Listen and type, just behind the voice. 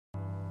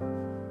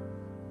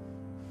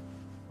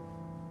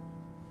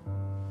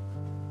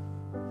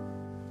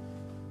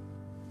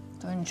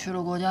等你去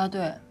了国家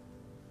队，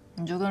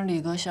你就跟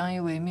李哥相依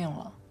为命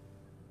了。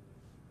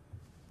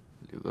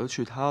李哥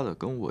去他的，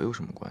跟我有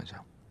什么关系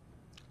啊？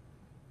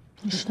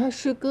你是他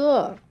师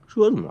哥，师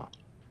哥怎么了？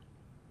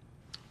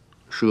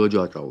师哥就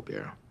要照顾别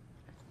人？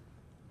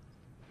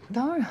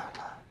当然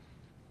了，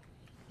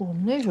我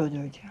们那时候就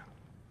是这样。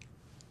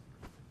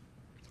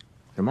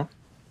什么？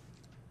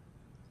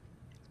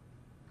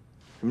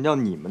什么叫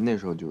你们那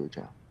时候就是这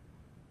样？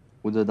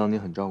吴泽当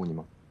年很照顾你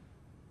吗？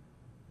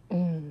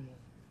嗯。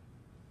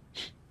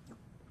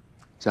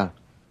下来。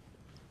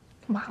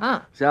干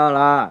嘛？下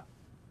来。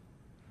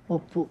我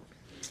不。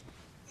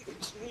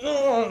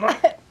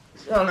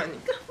下来，你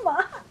干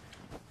嘛？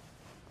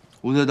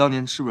吴泽当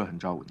年是不是很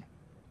照顾你？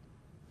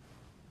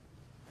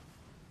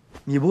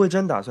你不会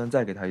真打算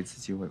再给他一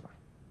次机会吧？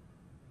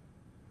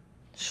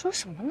说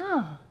什么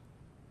呢？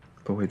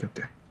不会，对不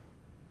对？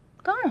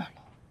当然了。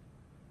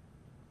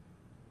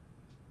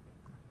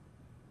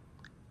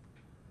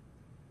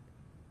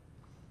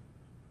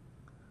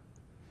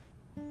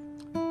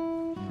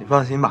你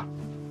放心吧，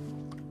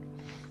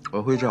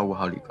我会照顾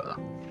好李哥的，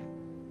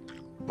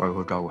我也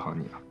会照顾好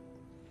你的。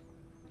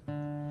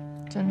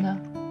真的？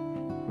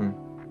嗯。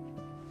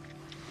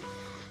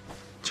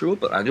其实我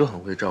本来就很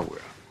会照顾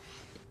人。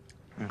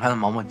你看他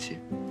毛毛齐，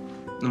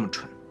那么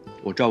蠢，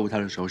我照顾他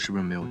的时候是不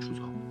是没有出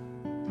错？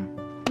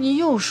你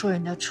又说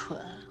人家蠢？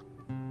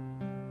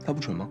他不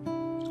蠢吗？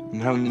你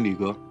看你李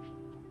哥，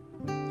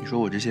你说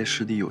我这些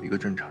师弟有一个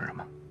正常人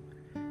吗？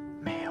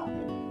没有。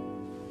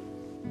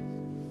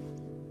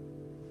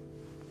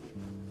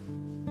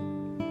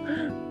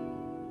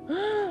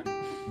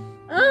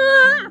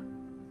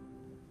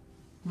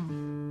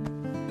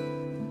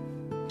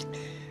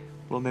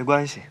不过没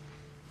关系，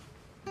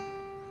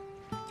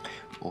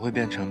我会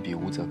变成比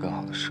吴泽更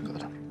好的师哥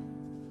的。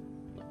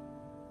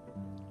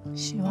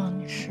希望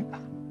你是吧？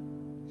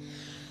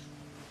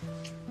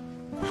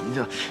什么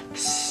叫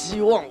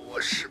希望我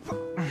是吧？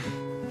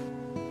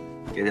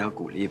给点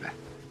鼓励呗。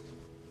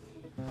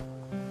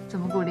怎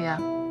么鼓励啊？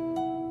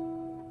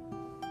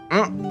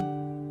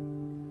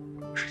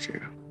是这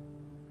个。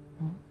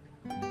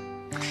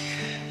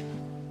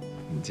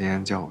你今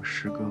天叫我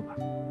师哥吧。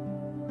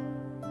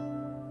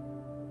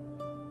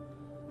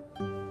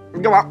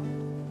你干嘛？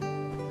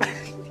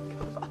你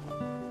干嘛？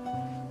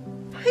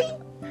嘿！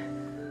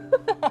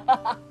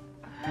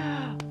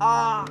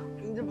啊！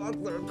你这把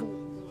籽儿吐我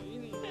嘴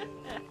里。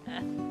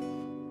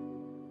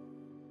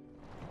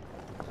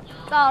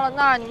到了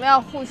那儿，你们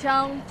要互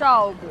相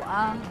照顾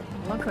啊！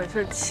你们可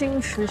是亲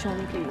师兄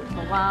弟，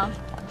懂吗？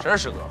谁是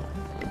师哥？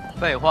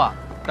废话，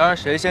当然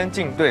谁先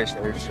进队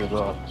谁是师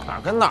哥。哪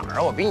儿跟哪儿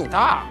啊？我比你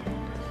大。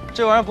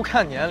这玩意儿不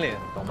看年龄，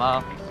懂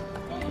吗？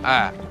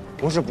哎，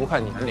不是不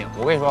看年龄，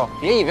我跟你说，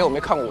别以为我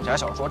没看过武侠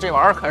小说，这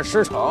玩意儿看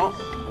师承。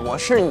我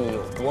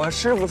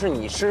师傅是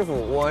你师傅，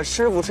我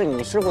师傅是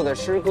你师傅的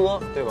师哥，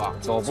对吧？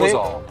走不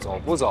走？走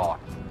不走？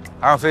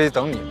还是非得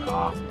等你们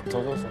啊？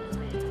走走走。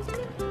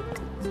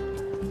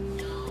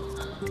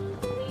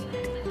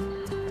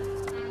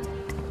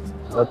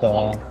我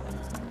懂，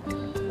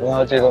你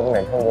要记得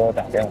每天给我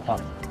打电话。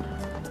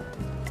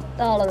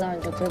到了那儿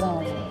你就知道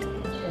了，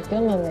我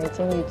根本没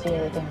精力接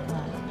你电话。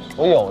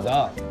我有的。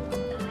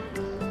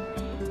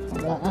好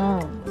了啊，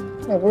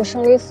这也不是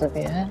生离死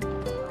别。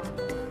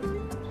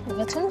你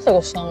还真是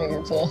个双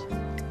鱼座。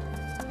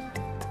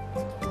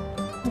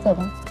你走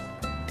吧。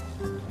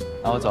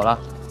那我走了。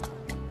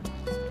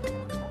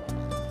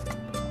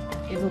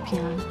一路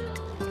平安。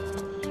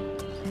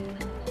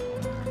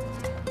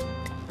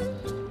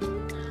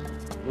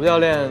吴教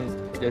练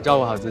也照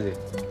顾好自己。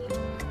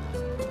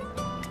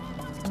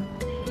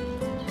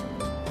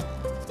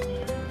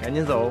赶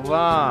紧走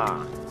吧，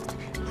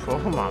婆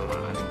婆妈妈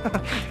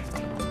的。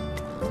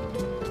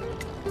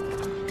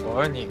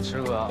我是你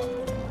师哥。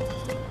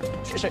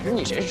谁是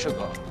你？谁是师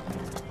哥？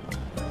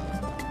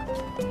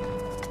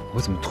我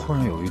怎么突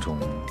然有一种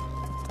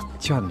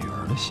嫁女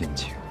儿的心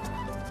情？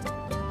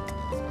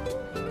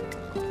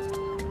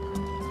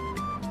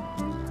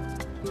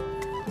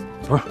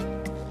不是，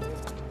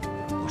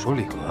我说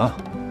李哥啊。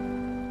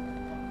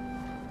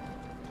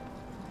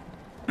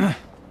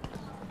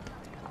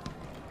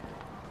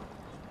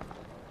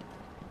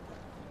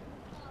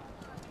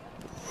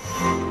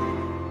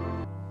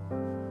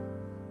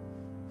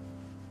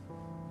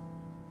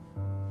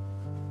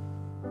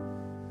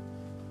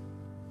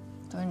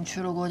等你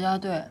去了国家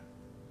队，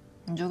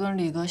你就跟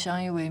李哥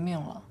相依为命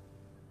了。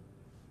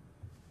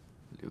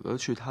李哥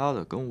去他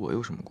的，跟我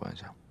有什么关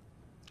系啊？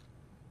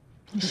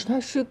你是他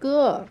师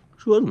哥。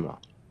师哥怎么了？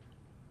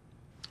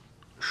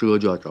师哥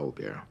就要照顾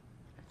别人？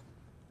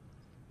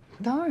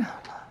当然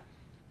了，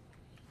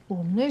我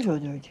们那时候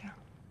就是这样。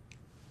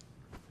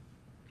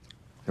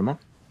什么？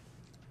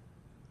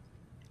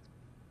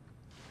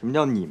什么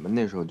叫你们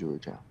那时候就是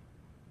这样？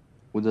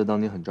吴泽当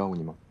年很照顾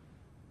你吗？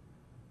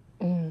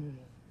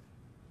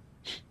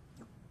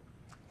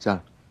下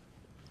来。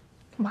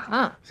干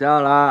嘛？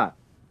下来。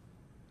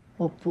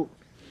我不。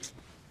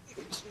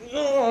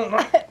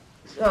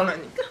下来，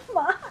你干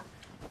嘛？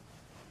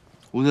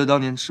吴泽当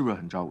年是不是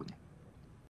很照顾你？